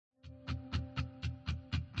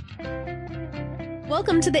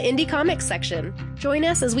Welcome to the Indie Comics section. Join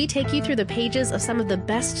us as we take you through the pages of some of the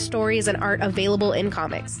best stories and art available in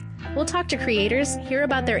comics. We'll talk to creators, hear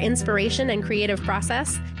about their inspiration and creative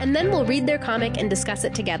process, and then we'll read their comic and discuss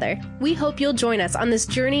it together. We hope you'll join us on this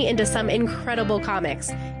journey into some incredible comics,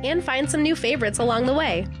 and find some new favorites along the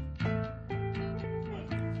way.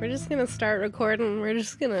 We're just gonna start recording. We're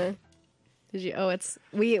just gonna... Did you? Oh, it's...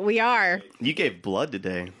 We are. You gave blood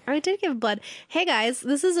today. I did give blood. Hey guys,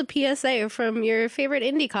 this is a PSA from your favorite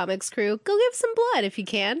indie comics crew. Go give some blood if you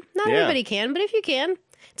can. Not everybody can, but if you can.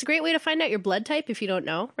 It's a great way to find out your blood type if you don't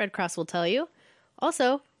know. Red Cross will tell you.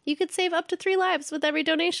 Also, you could save up to 3 lives with every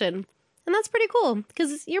donation. And that's pretty cool,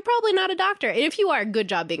 because you're probably not a doctor. And if you are, good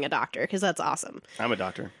job being a doctor, because that's awesome. I'm a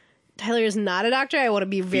doctor. Tyler is not a doctor. I want to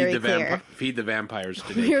be very clear. Feed the vampires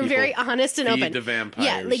today. We're very honest and open. Feed the vampires.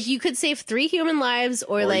 Yeah, like you could save 3 human lives,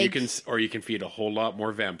 or like you can feed a whole lot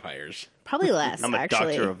more vampires. Probably less. I'm a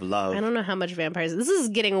actually. doctor of love. I don't know how much vampires. This is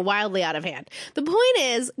getting wildly out of hand. The point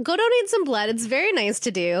is, go donate some blood. It's very nice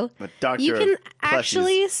to do. I'm a doctor. You can of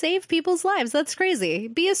actually save people's lives. That's crazy.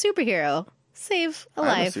 Be a superhero. Save a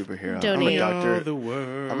life. I'm a superhero. Donate. I'm a doctor. The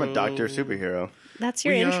world. I'm a doctor superhero. That's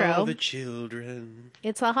your we intro. Are the children.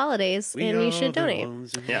 It's the holidays, and you should donate.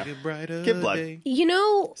 Yeah. Give blood. Day. You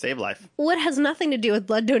know, Save life. what has nothing to do with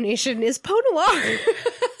blood donation is Poe Noir.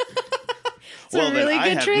 It's a really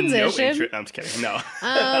good transition. I'm just kidding.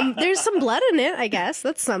 No. There's some blood in it, I guess.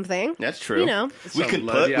 That's something. That's true. You know. We Some could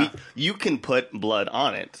blood, yeah. you can put blood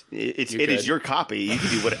on it. It is your copy. You can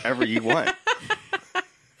do whatever you want.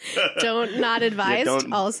 Don't not advised.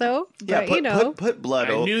 don't- also, but Yeah, you know, put blood.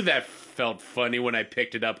 I knew that felt funny when I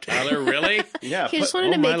picked it up, Tyler. Really? Yeah, he just put,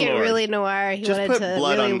 wanted to my make it Lord. really noir. He just wanted put to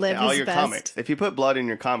blood really on live all his your best. comics. If you put blood in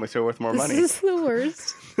your comics, they're worth more money. This is the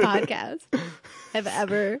worst podcast I've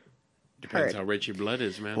ever Depends heard. how rich your blood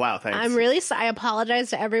is, man. Wow, thanks. I'm really I apologize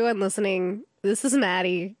to everyone listening. This is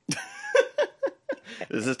Maddie,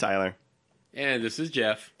 This is Tyler. And this is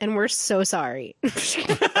Jeff. and we're so sorry.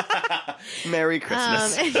 Merry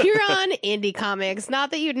Christmas. And you're on Indie Comics.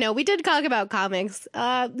 Not that you'd know. We did talk about comics.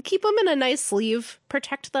 Keep them in a nice sleeve.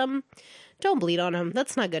 Protect them. Don't bleed on them.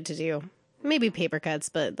 That's not good to do. Maybe paper cuts,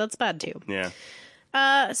 but that's bad too. Yeah.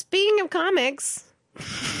 Speaking of comics,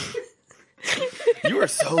 You are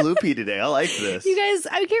so loopy today. I like this. you guys,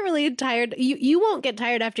 I get really tired. You won't get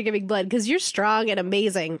tired after giving blood because you're strong and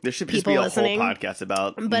amazing. There should just people be a listening. whole podcast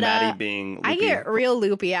about But Maddie being loopy. I get real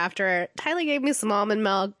loopy after Tyler gave me some almond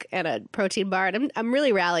milk and a protein bar. And I'm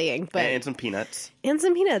really rallying, but and some peanuts. and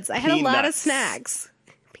some peanuts. I had a lot of Peanuts. snacks.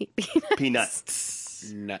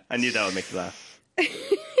 Peanuts. Nuts. I knew that would make you laugh.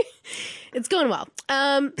 It's going well.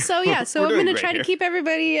 So yeah, so We're I'm doing going to great try here. to keep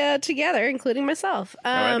everybody together, including myself.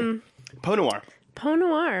 Alright. Poe Noir Poe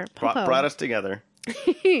Noir. Popo. brought us together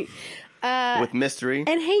with mystery.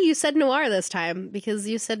 And hey, you said noir this time because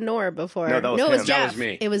you said noir before. No, that was it was him. Jeff. That was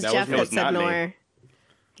me. It was That Jeff was me. that It was said not me. noir.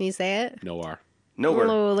 Can you say it? Noir. Nowhere.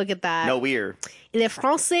 Oh, look at that. No weird. Il est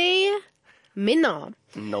français, mais non.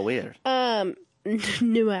 No weird.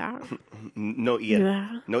 Noir. No ear.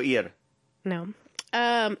 Noir. No ear. No.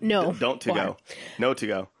 No. Don't to Noir. go. No to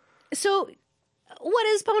go. So, what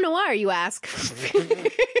is Poe Noir, you ask?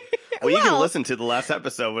 Well, you can Well- listen to the last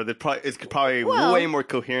episode where it's probably Well, way more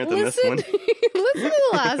coherent than this one. listen to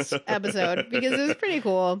the last episode because it was pretty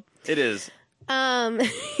cool. It is. And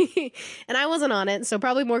I wasn't on it, so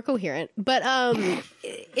probably more coherent. But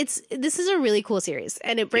this is a really cool series,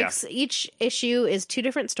 and it breaks each issue is 2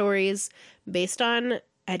 different stories based on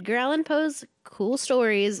Edgar Allan Poe's cool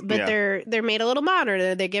stories, but Yeah. they're made a little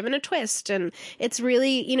modern. They're given a twist, and it's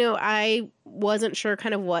really, you know, I wasn't sure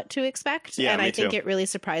kind of what to expect, Yeah, and me I think too. it really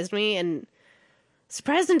surprised me and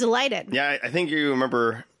delighted. Yeah, I think you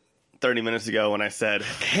remember 30 minutes ago when I said,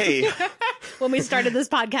 hey, When we started this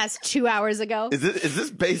podcast 2 hours ago. is this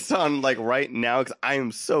based on like right now? Because I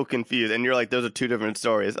am so confused. And you're like, those are 2 different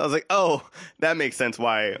stories. I was like, oh, that makes sense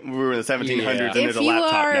why we were in the 1700s Yeah. and there's If a you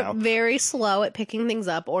laptop are now. very slow at picking things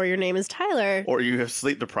up, or your name is Tyler, Or you have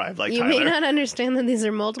sleep deprived like you Tyler. may not understand that these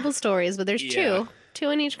are multiple stories, but there's Yeah. two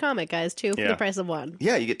in each comic, guys. 2 for Yeah. the price of 1.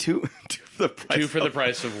 Yeah, you get two for the price. 2 for the of-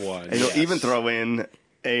 price of 1. And you'll Yes. even throw in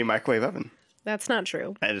a microwave oven. That's not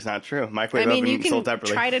true. That is not true. I Microwave mean, you oven can sold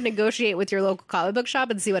separately. try to negotiate with your local comic book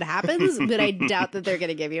shop and see what happens, but I doubt that they're going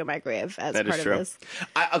to give you a microwave as That is part true. of this.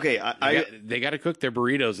 They got to cook their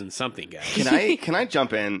burritos in something, guys. Can I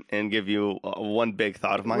jump in and give you one big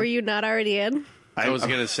thought of mine? Were you not already in? I was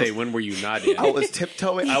going to say, when were you not in? I was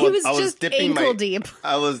tiptoeing. He I was was just dipping ankle my. deep.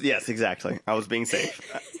 I was yes, exactly. I was being safe.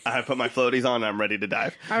 I put my floaties on. And I'm ready to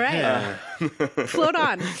dive. All right. Float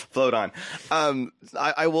on. Float on.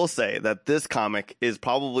 I will say that this comic is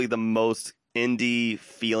probably the most indie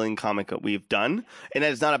feeling comic that we've done, and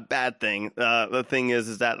it's not a bad thing. The thing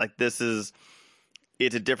is that like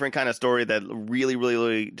it's a different kind of story that really, really,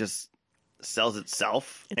 really just sells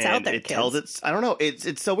itself. It's out there, it kids. tells I don't know.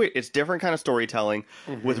 It's so weird. It's different kind of storytelling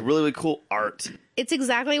with really, really cool art. It's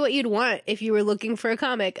exactly what you'd want if you were looking for a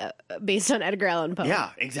comic based on Edgar Allan Poe. Yeah,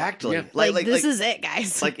 exactly. Yeah. Like this is it,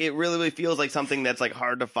 guys. Like it really, really feels like something that's like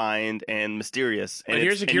hard to find and mysterious. And,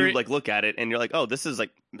 But and you like look at it and you're like, oh, this is like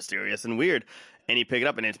mysterious and weird. And you pick it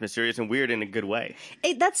up and it's mysterious and weird in a good way.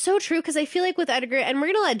 That's so true, because I feel like with Edgar, and we're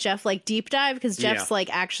gonna let Jeff like deep dive, because Jeff's Yeah.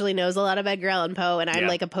 like actually knows a lot of Edgar Allan Poe, and I'm Yeah.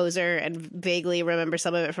 like a poser and vaguely remember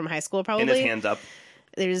some of it from high school. Probably And his hands up.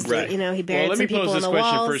 there's Right. he buried Well, let some me people pose in this the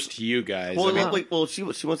question walls. first to you guys. Well, I mean, she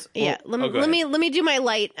wants. Well, Yeah, go let ahead. me do my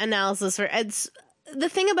light analysis for Ed's. The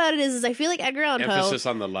thing about it is I feel like Edgar Allan Poe. emphasis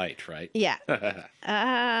on the light, right? Yeah.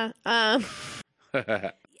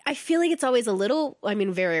 I feel like it's always a little, I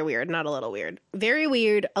mean, very weird, not a little weird. Very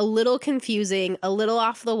weird, a little confusing, a little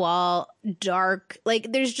off the wall, dark.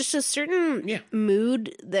 Like, there's just a certain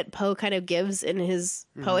mood that Poe kind of gives in his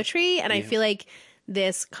poetry. And I feel like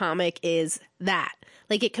this comic is that.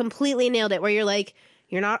 Like, it completely nailed it, where you're like,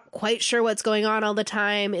 you're not quite sure what's going on all the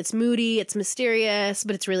time. It's moody, it's mysterious,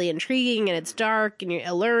 but it's really intriguing and it's dark and you're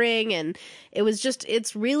alluring. And it was just,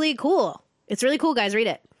 it's really cool. It's really cool, guys. Read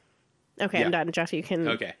it. Okay, Yeah. I'm done. Jeff, you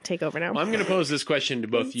can take over now. Well, I'm going to pose this question to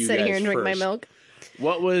both you Sit guys here and drink first. my milk.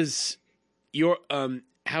 What was your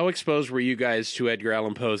how exposed were you guys to Edgar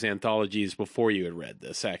Allan Poe's anthologies before you had read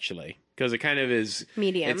this? Actually, because it kind of is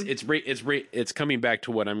Medium. It's coming back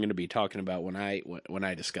to what I'm going to be talking about when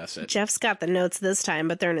I discuss it. Jeff's got the notes this time,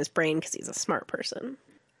 but they're in his brain because he's a smart person.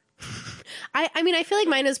 I mean, I feel like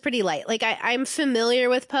mine is pretty light. Like, I'm familiar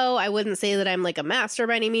with Poe. I wouldn't say that I'm like a master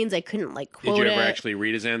by any means. I couldn't like quote Did you ever it. actually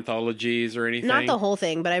read his anthologies or anything? Not the whole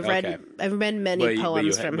thing, but I've read many But you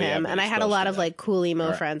poems had- from but you have him, been and I had a exposed lot to of that. like cool emo All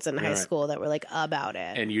right. friends in high right. school that were like about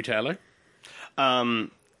it. And you, Tyler?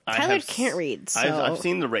 Tyler can't read, so I've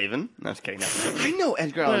seen The Raven. No, just kidding. No. I know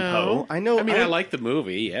Edgar Allan Poe. I know. I mean, I like the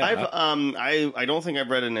movie. Yeah. I don't think I've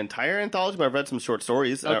read an entire anthology, but I've read some short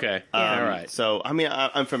stories. Okay. All right. So I mean,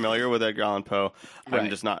 I'm familiar with Edgar Allan Poe. I'm Right.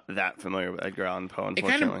 just not that familiar with Edgar Allan Poe, It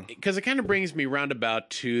unfortunately. kind of brings me roundabout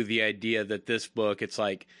to the idea that this book, it's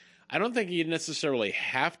like, I don't think you necessarily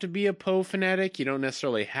have to be a Poe fanatic. You don't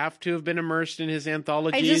necessarily have to have been immersed in his I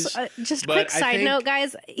anthologies. just but quick I side think- note,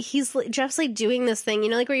 guys. Jeff's like doing this thing, you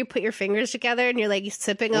know, like where you put your fingers together and you're like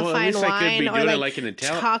sipping a Well, at fine least I could wine, be or doing it like, like an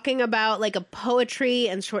Italian- talking about like a poetry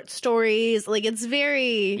and short stories. Like, it's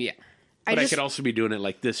very Yeah. But I could also be doing it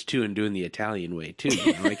like this too, and doing the Italian way too.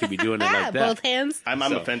 You know? I could be doing it like that. both hands. I'm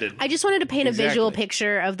So- offended. I just wanted to paint a visual Exactly.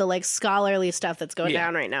 picture of the like scholarly stuff that's going Yeah.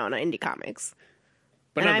 down right now in indie comics.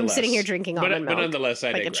 But And I'm nonetheless- sitting here drinking almond milk, But nonetheless,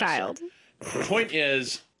 I like a digress. child. The point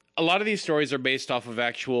is, a lot of these stories are based off of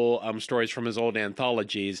actual stories from his old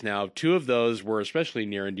anthologies. Now, two of those were especially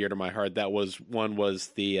near and dear to my heart. One was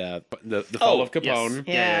the Fall of Capone,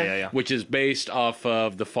 Yeah. Yeah. which is based off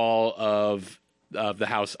of the fall of the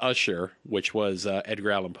House Usher, which was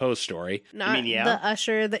Edgar Allan Poe's story. Not mean, yeah? the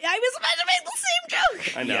usher. I was about to make the same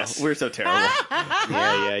joke. I know. Yes. We're so terrible.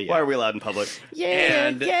 Yeah. Why are we allowed in public? Yeah,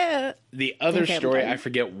 And- yeah. The other Okay, I'm story, done. I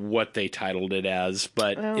forget what they titled it as,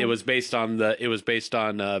 but it was based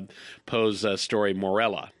on Poe's story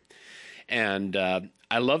Morella, and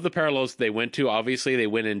I love the parallels they went to. Obviously, they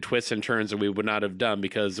went in twists and turns that we would not have done,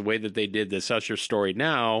 because the way that they did this Usher story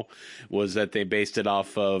now was that they based it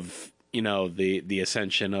off of, you know, the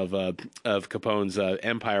ascension of Capone's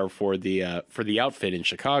empire for the outfit in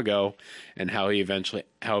Chicago, and how eventually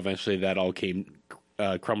that all came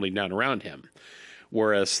crumbling down around him.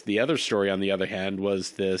 Whereas the other story, on the other hand,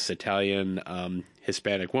 was this Italian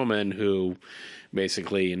Hispanic woman who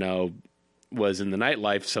basically, you know, was in the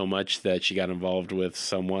nightlife so much that she got involved with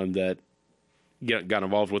someone that got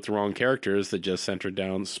involved with the wrong characters that just sent her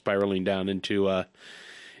down, spiraling down into a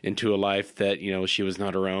life that, you know, she was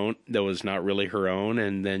not her own, that was not really her own,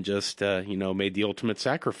 and then just you know, made the ultimate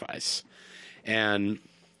sacrifice. And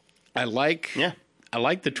I like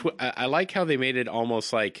I like how they made it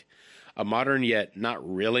almost like a modern yet not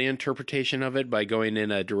really interpretation of it, by going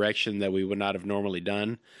in a direction that we would not have normally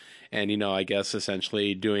done. And, you know, I guess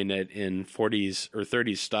essentially doing it in 40s or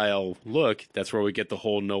 30s style look, that's where we get the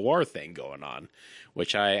whole noir thing going on,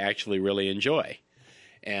 which I actually really enjoy.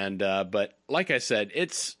 And, but like I said,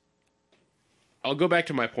 I'll go back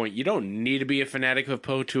to my point. You don't need to be a fanatic of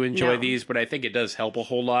Poe to enjoy No. these, but I think it does help a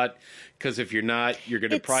whole lot, because if you're not, you're going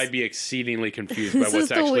to probably be exceedingly confused by This what's is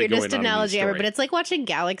the actually going on weirdest in the analogy ever, story. but it's like watching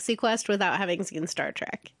Galaxy Quest without having seen Star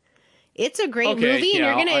Trek. it's a great Okay, movie and yeah,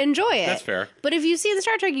 you're going to enjoy it. that's fair. But if you see the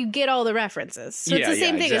Star Trek, you get all the references. So it's Yeah, the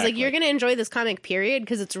same thing. It's like exactly. you're going to enjoy this comic period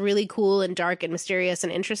because it's really cool and dark and mysterious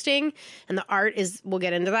and interesting. And the art is, we'll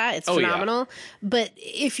get into that. It's yeah. phenomenal. But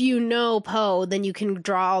if you know Poe, then you can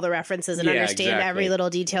draw all the references and Yeah, understand exactly. every little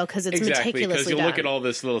detail because it's Exactly, because meticulously you'll done. look at all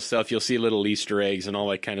this little stuff, you'll see little Easter eggs and all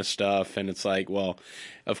that kind of stuff, and it's like, well,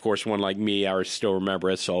 of course, one like me, I still remember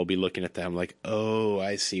it, so I'll be looking at them like, oh,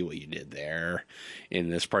 I see what you did there in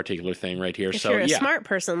this particular thing right here. If So you're a yeah, smart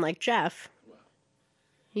person like Jeff,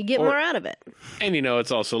 you get more out of it. and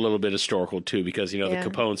it's also a little bit historical too, because Yeah. the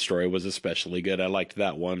Capone story was especially good. I liked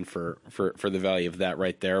that one for the value of that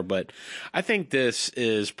right there. But I think this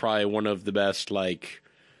is probably one of the best like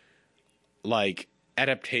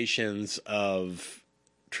adaptations of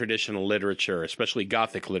traditional literature, especially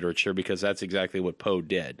Gothic literature, because that's exactly what Poe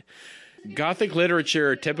did. Gothic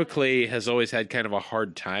literature typically has always had kind of a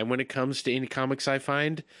hard time when it comes to indie comics, I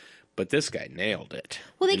find, but this guy nailed it.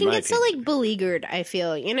 Well, they in can my get so opinion. like beleaguered, I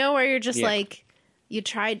feel, where you're just Yeah. like, you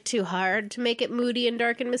tried too hard to make it moody and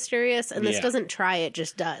dark and mysterious, and this Yeah. doesn't try, it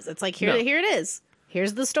just does. It's like, No. here it is.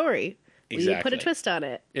 Here's the story. We put Exactly. a twist on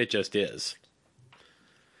it. It just is.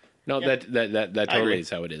 No, Yeah. that I totally agree. is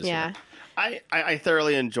how it is. Yeah. I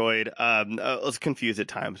thoroughly enjoyed. I was confused at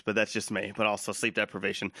times, but that's just me. But also sleep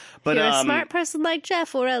deprivation. But You're a smart person like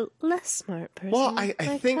Jeff or a less smart person. well, I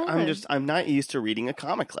like think Tyler. I'm not used to reading a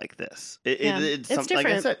comic like this. Yeah. It's It's like I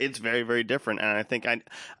different. said, it's very, very different, and I think I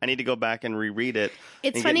need to go back and reread it.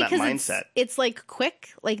 It's and funny get in that because mindset. it's like quick.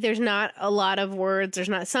 Like there's not a lot of words. There's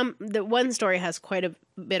not the one story has quite a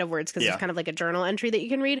bit of words because Yeah. it's kind of like a journal entry that you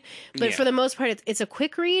can read. But Yeah. for the most part, it's a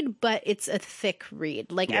quick read, but it's a thick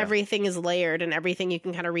read. Like Yeah. everything is layered and everything you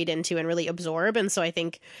can kind of read into and really absorb. And so I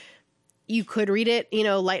think you could read it,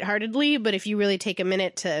 lightheartedly, but if you really take a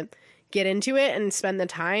minute to get into it and spend the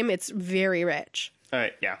time, it's very rich. All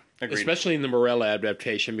right, yeah, agreed. Especially in the Morella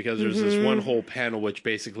adaptation, because there's Mm-hmm. this one whole panel which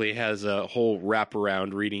basically has a whole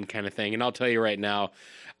wraparound reading kind of thing. And I'll tell you right now,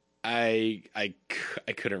 I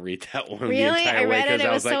couldn't read that one the Really? entire I way read it. 'cause It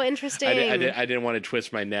I was so like, interesting. I didn't want to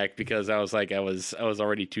twist my neck because I was like I was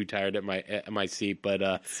already too tired at my seat. But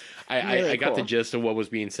really I got the cool. gist of what was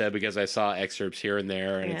being said because I saw excerpts here and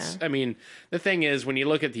there. And the thing is, when you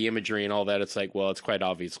look at the imagery and all that, it's like, well, it's quite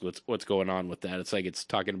obvious what's going on with that. It's like it's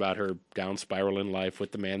talking about her down spiral in life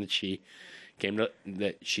with the man that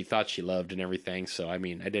she thought she loved and everything. So I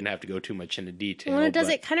mean, I didn't have to go too much into detail. Well, but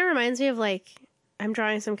it kind of reminds me of like, I'm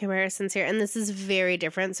drawing some comparisons here, and this is very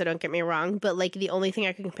different, so don't get me wrong, but like the only thing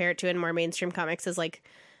I can compare it to in more mainstream comics is like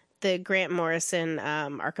the Grant Morrison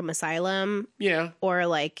Arkham Asylum, yeah. or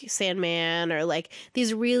like Sandman, or like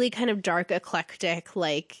these really kind of dark, eclectic,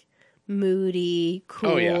 like moody,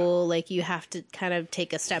 cool, Oh, yeah. like you have to kind of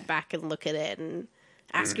take a step back and look at it and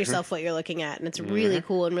ask yourself what you're looking at, and it's really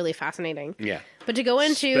cool and really fascinating. Yeah. But to go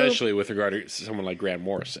into Especially with regard to someone like Grant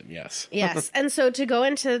Morrison, yes. yes, and so to go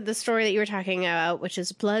into the story that you were talking about, which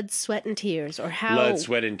is Blood, Sweat, and Tears, or how Blood,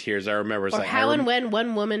 Sweat, and Tears. I remember. It's or like, how and when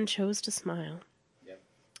one woman chose to smile.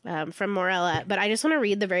 From Morella, but I just want to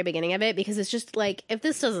read the very beginning of it because it's just like, if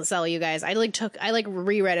this doesn't sell you guys, I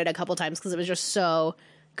reread it a couple times because it was just so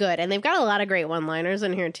good, and they've got a lot of great one-liners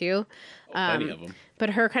in here too. plenty of them. But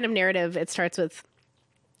her kind of narrative, it starts with,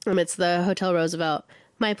 it's the Hotel Roosevelt,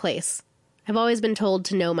 my place. I've always been told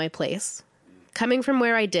to know my place. Coming from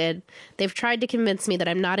where I did, they've tried to convince me that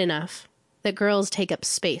I'm not enough, that girls take up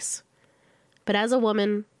space. But as a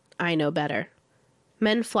woman, I know better.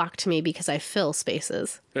 Men flock to me because I fill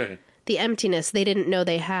spaces. The emptiness they didn't know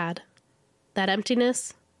they had. That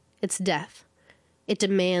emptiness, it's death. It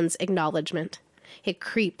demands acknowledgement. It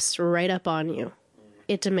creeps right up on you.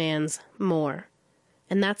 It demands more.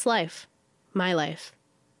 And that's life.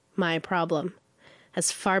 My problem.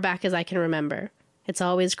 As far back as I can remember, it's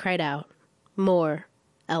always cried out, more,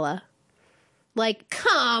 Ella. Like,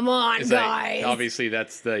 come on, It's guys. like, obviously,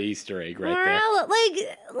 that's the Easter egg right there. Morella,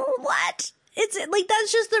 like, what? It's like,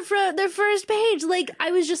 that's just the first page. Like,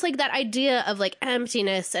 I was just like, that idea of like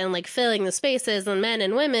emptiness and like filling the spaces and men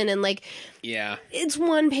and women and like, Yeah. it's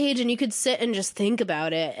one page and you could sit and just think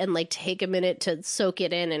about it and like take a minute to soak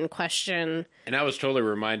it in and question. And I was totally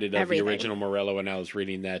reminded of Everything. the original Morello when I was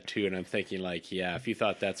reading that too, and I'm thinking like, yeah, if you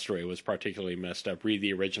thought that story was particularly messed up, read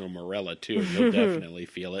the original Morella too, and you'll definitely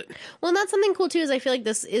feel it. Well, and that's something cool too, is I feel like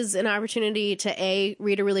this is an opportunity to A,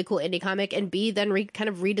 read a really cool indie comic, and B, then kind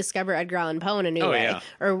of rediscover Edgar Allan Poe in a new way. yeah.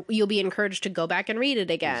 Or you'll be encouraged to go back and read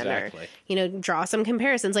it again. Exactly. Or, draw some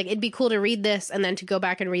comparisons. Like, it'd be cool to read this and then to go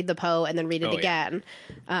back and read the Poe and then read it Yeah. again.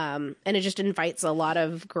 And it just invites a lot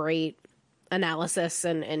of great analysis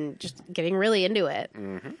and just getting really into it.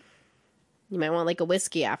 Mm-hmm. You might want like a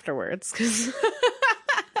whiskey afterwards, because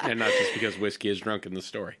And not just because whiskey is drunk in the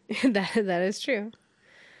story. that is true.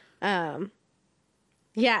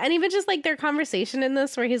 Yeah, and even just like their conversation in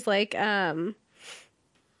this where he's like,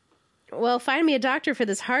 well, find me a doctor for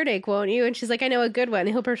this heartache, won't you? And she's like, I know a good one.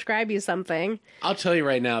 He'll prescribe you something. I'll tell you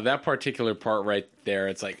right now, that particular part right there,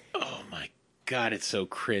 it's like, oh my God, it's so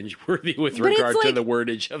cringe-worthy with regard to the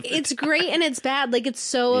wordage of it. It's great and it's bad. Like, it's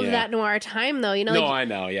so of that noir time, though. You know, no, I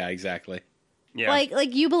know. Yeah, exactly. Yeah.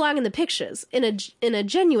 Like you belong in the pictures, in a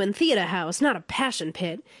genuine theater house, not a passion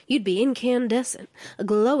pit. You'd be incandescent, a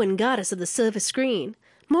glowing goddess of the silver screen.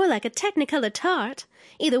 More like a Technicolor tart.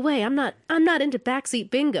 Either way, I'm not into backseat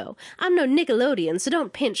bingo. I'm no Nickelodeon, so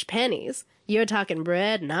don't pinch pennies. You're talking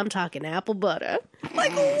bread, and I'm talking apple butter.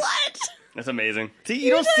 Like, what? That's amazing. See,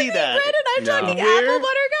 you don't see that. Bread and I'm talking Where- apple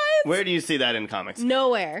butter, guys? Where do you see that in comics?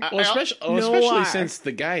 Nowhere. Well, especially Noir. since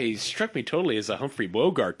the guy he struck me totally as a Humphrey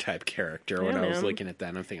Bogart type character when I was man. looking at that.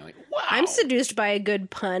 And I'm thinking like, wow. I'm seduced by a good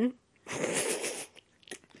pun.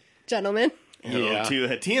 Gentlemen. Yeah. To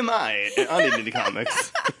TMI on Indie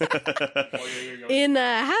Comics. In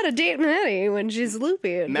How to Date Maddie when she's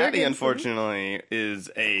loopy. and Maddie, Dickinson. unfortunately, is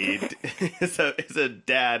a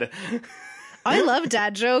dad. I love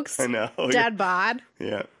dad jokes. I know. Dad bod.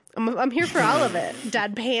 Yeah. I'm here for all of it.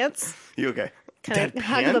 Dad pants. You okay? Kind of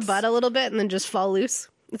hug the butt a little bit and then just fall loose.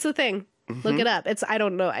 It's a thing. Look it up. I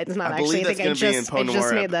don't know. It's not I actually believe a that's thing. going to be in Poe I just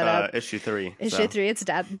Noir made that up. issue 3. Issue 3. It's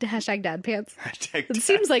dad #dad pants. Hashtag It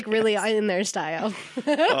seems like really in their style.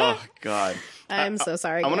 Oh God. I'm so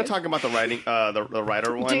sorry. I want to guys. talk about the writing, the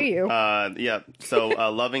writer one. Do you? Yeah. So,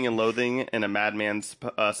 Loving and Loathing in a Madman's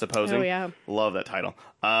Supposing. Oh, yeah. Love that title.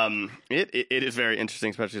 It is very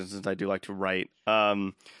interesting, especially since I do like to write.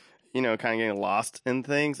 Kind of getting lost in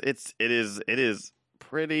things. It is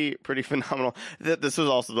pretty phenomenal. This was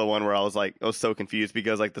also the one where I was so confused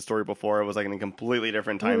because the story before it was in a completely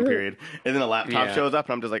different time period, and then a laptop shows up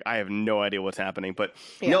and I'm just I have no idea what's happening. But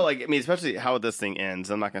no, especially how this thing ends.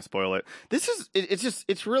 I'm not gonna spoil it. This is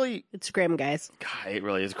it's really It's grim, guys. God, it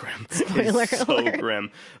really is grim. Spoiler It's so alert.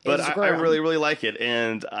 grim. But It's I grim. really like it,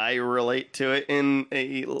 and I relate to it in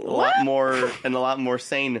a lot more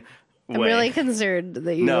sane I'm way. really concerned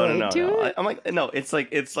that you No. relate to it. I'm no. It's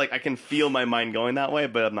like I can feel my mind going that way,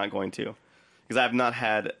 but I'm not going to because I've not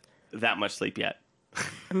had that much sleep yet.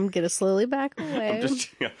 I'm gonna slowly back away.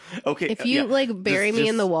 Okay. If you bury me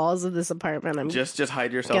in the just- walls of this apartment, I'm Just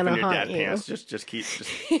hide yourself gonna in your haunt dad you. pants. Just keep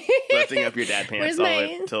lifting up your dad pants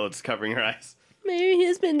Where's until it's covering your eyes. my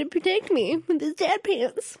husband to protect me with his dad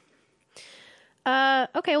pants.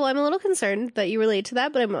 Okay, well, I'm a little concerned that you relate to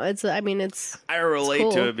that, but I relate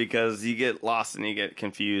cool. to it because you get lost and you get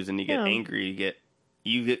confused and you get Yeah. angry.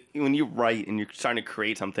 You get when you write and you're trying to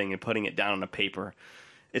create something and putting it down on a paper.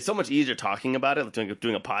 It's so much easier talking about it, like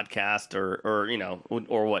doing a podcast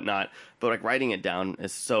or whatnot. But writing it down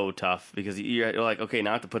is so tough because you're okay,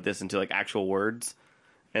 now I have to put this into actual words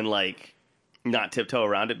and not tiptoe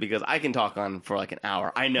around it because I can talk on for an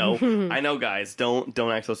hour. I know, guys. Don't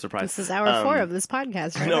act so surprised. This is hour 4 of this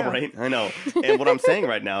podcast. Right I know, now. right? I know. And what I'm saying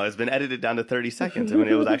right now has been edited down to 30 seconds when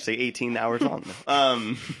it was actually 18 hours long.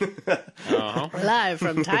 Live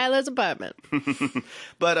from Tyler's apartment.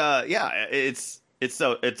 But yeah, it's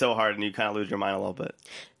so hard, and you kind of lose your mind a little bit.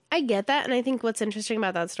 I get that, and I think what's interesting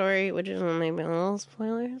about that story, which is maybe a little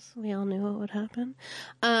spoilers, we all knew what would happen.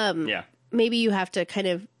 Yeah, Maybe you have to kind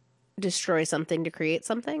of destroy something to create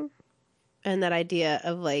something. And that idea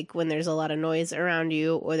of when there's a lot of noise around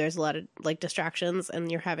you or there's a lot of distractions and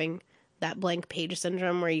you're having that blank page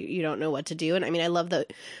syndrome where you don't know what to do. And I love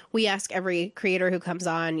that we ask every creator who comes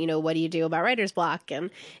on, what do you do about writer's block? And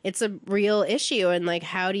it's a real issue. And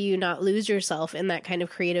how do you not lose yourself in that kind of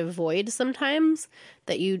creative void sometimes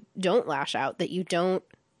that you don't lash out, that you don't,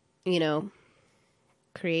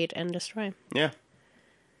 create and destroy. yeah.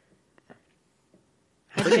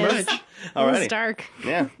 Pretty much. It Alrighty. was dark.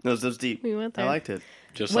 Yeah, it was deep. We went there. I liked it.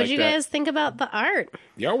 Just What like do you that. guys think about the art?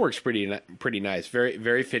 The artwork's pretty nice. Very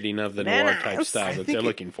very fitting of the Very noir type nice. style that they're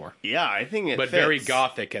looking for. Yeah, I think it But fits. very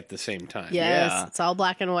gothic at the same time. Yes, Yeah. it's all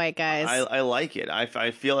black and white, guys. I like it.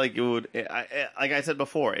 I feel like it would. Like I said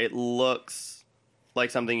before, it looks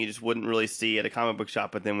like something you just wouldn't really see at a comic book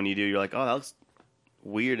shop, but then when you do, you're like, oh, that looks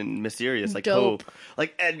weird and mysterious, like Dope. Poe,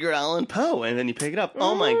 like Edgar Allan Poe, and then you pick it up.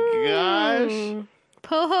 Oh my gosh!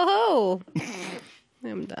 Po ho ho.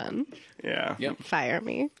 I'm done. Yeah, Yep. Fire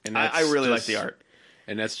me. And I that's really like just- the art.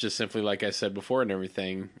 And that's just simply like I said before and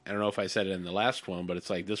everything. I don't know if I said it in the last one, but it's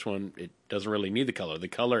like this one, it doesn't really need the color. The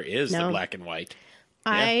color is the No. black and white.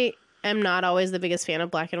 I am not always the biggest fan of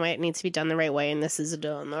black and white. It needs to be done the right way, and this is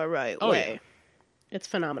done the right Oh, way. yeah. It's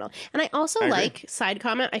phenomenal. And I also I agree. like, side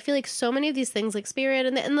comment, I feel like so many of these things, like Spirit,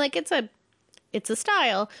 and it's a it's a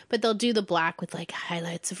style, but they'll do the black with like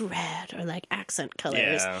highlights of red or like accent colors.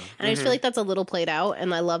 Yeah. And I just feel like that's a little played out,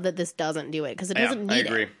 and I love that this doesn't do it because it doesn't I need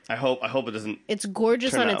agree. it. I hope it doesn't. It's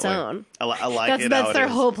gorgeous turn on that its way. own. I like That's it. How it their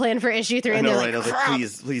is. whole plan for issue 3. I And know, they're right? I like, was like,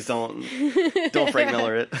 "Crap." please don't Frank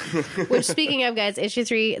Miller it. Which, speaking of, guys, issue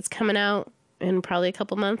 3, it's coming out in probably a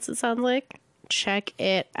couple months, it sounds like. Check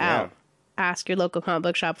it out. Ask your local comic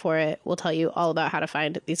book shop for it. We'll tell you all about how to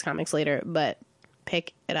find these comics later, but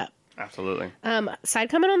pick it up. Absolutely. Side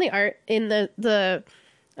comment on the art in the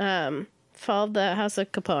Fall of the House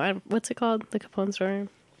of Capone. What's it called? The Capone story?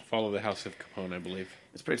 Follow the House of Capone, I believe.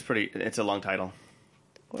 It's pretty. It's a long title.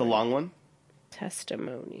 The long one.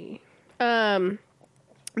 Testimony. There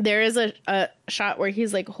is a shot where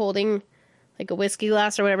he's like holding like a whiskey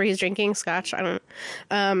glass or whatever he's drinking, scotch, I don't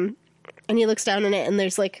know. And he looks down in it and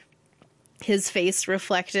there's like his face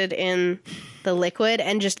reflected in the liquid,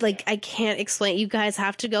 and just like, I can't explain. You guys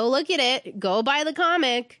have to go look at it. Go buy the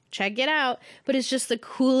comic. Check it out. But it's just the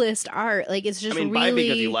coolest art. Like, it's just buy it really,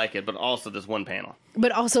 because you like it, but also this one panel.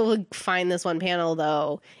 but also like, find this one panel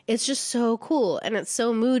though. It's just so cool, and it's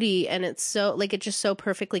so moody, and it's so like, it just so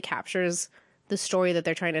perfectly captures the story that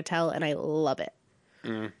they're trying to tell, and I love it.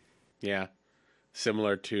 Yeah.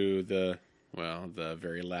 Similar to the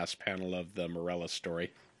very last panel of the Morella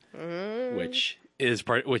story, which is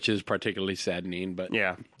particularly saddening, but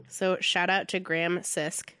Yeah. So shout out to Graham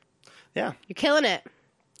Sisk. Yeah. You're killing it.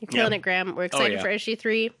 You're killing Yeah. it, Graham. We're excited yeah. for issue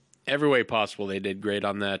 3. every way possible they did great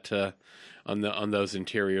on that on those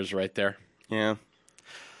interiors right there. Yeah.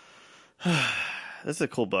 This is a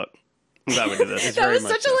cool book. I'm glad we did this. That very was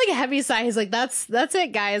much such so. a like heavy sigh. He's like, that's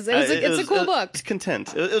it, guys. It's a cool book. It's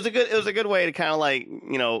content. It was a good way to kind of like,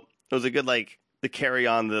 it was a good like to carry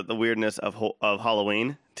on the weirdness of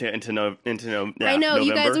Halloween into I know,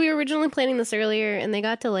 you guys. We were originally planning this earlier, and they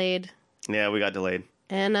got delayed. Yeah, we got delayed.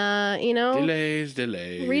 And Delays.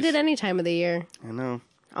 read it any time of the year, I know.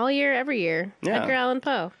 all year, every year. Yeah. Edgar Allan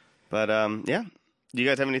Poe. But yeah. Do you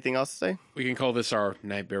guys have anything else to say? We can call this our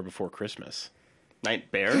Nightmare Before Christmas.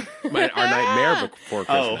 Night Bear? Our Nightmare Before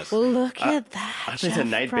Christmas. Well, look at that. I thought it said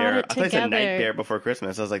Night Jeff brought Bear. it I thought it said Night together. Bear Before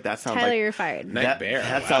Christmas. I was like, that sounds Tyler, like you're fired. Night Bear.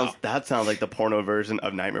 That sounds like the porno version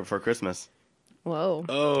of Nightmare Before Christmas. Whoa.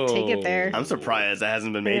 Oh. Take it there. I'm surprised that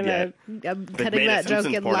hasn't been made yet. I'm They cutting made a that joke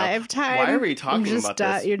Simpsons in porno. live time. Why are we talking I'm just about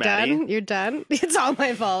this, You're Maddie? done? You're done? It's all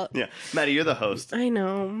my fault. Yeah. Maddie, you're the host. I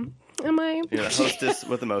know. Am I? You're the hostess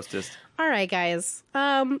with the mostest. All right, guys.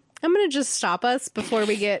 I'm going to just stop us before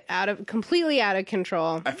we get completely out of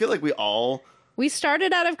control. I feel like we all... We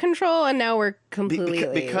started out of control, and now we're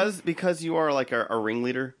completely... Because you are like a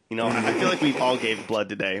ringleader, I feel like we all gave blood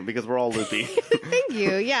today because we're all loopy. Thank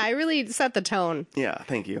you. Yeah, I really set the tone. Yeah,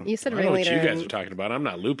 thank you. You said I don't know what ringleader. you guys are talking about. I'm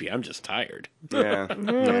not loopy. I'm just tired. Yeah.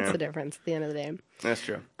 What's the difference at the end of the day? That's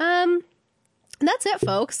true. That's it,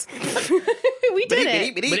 folks. We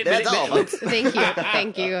did it. That's all, folks. Thank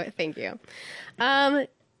you.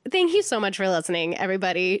 Thank you so much for listening,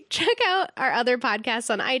 everybody. Check out our other podcasts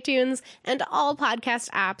on iTunes and all podcast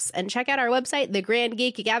apps, and check out our website,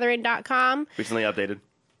 thegrandgeekgathering.com. Recently updated.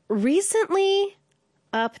 Recently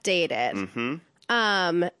updated.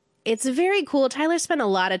 It's very cool. Tyler spent a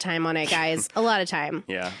lot of time on it, guys. A lot of time.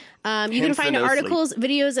 Yeah. You can find articles,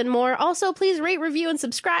 videos, and more. Also, please rate, review, and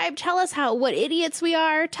subscribe. Tell us what idiots we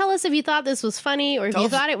are. Tell us if you thought this was funny or if you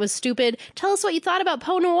thought it was stupid. Tell us what you thought about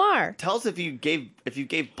Poe Noir. Tell us if you gave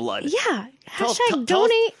blood. Yeah. Tell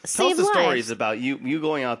Donate, us save the lives. stories about you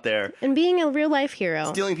going out there And being a real life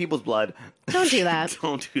hero. stealing people's blood. Don't do that.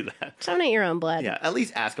 Don't do that. Donate your own blood. Yeah, at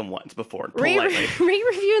least ask them once before. Rate, Politely.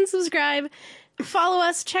 review, and subscribe. Follow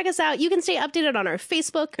us. Check us out. You can stay updated on our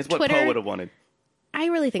Facebook, It's what Twitter. Poe would have wanted. I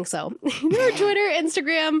really think so. Our Twitter,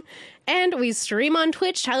 Instagram, and we stream on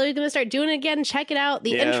Twitch. Tyler's going to start doing it again. Check it out.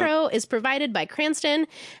 The intro is provided by Cranston,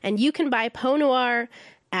 and you can buy Poe Noir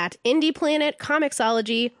at Indie Planet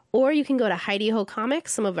Comixology, or you can go to Heidi Ho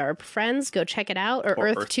Comics. Some of our friends go check it out, or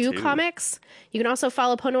Earth 2 Comics. You can also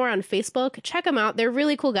follow Poe Noir on Facebook. Check them out. They're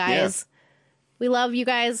really cool guys. We love you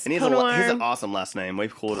guys. And he Poe has Noir. an awesome last name. Way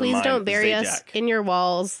cooler than Please mine. don't bury us in your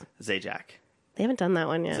walls. Zajac. They haven't done that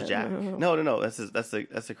one yet. Zajac. No. That's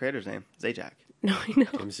the creator's name. Zajac. No, I know.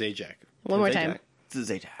 I'm Zajac. One more Zajac. time. It's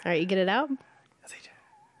Zajac. All right, you get it out? Zajac.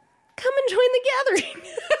 Come and join the gathering.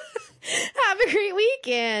 Have a great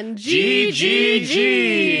weekend. GGG.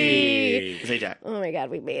 Zajac. Oh my God,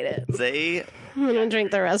 we made it. Zay. I'm going to drink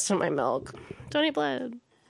the rest of my milk. Donate blood.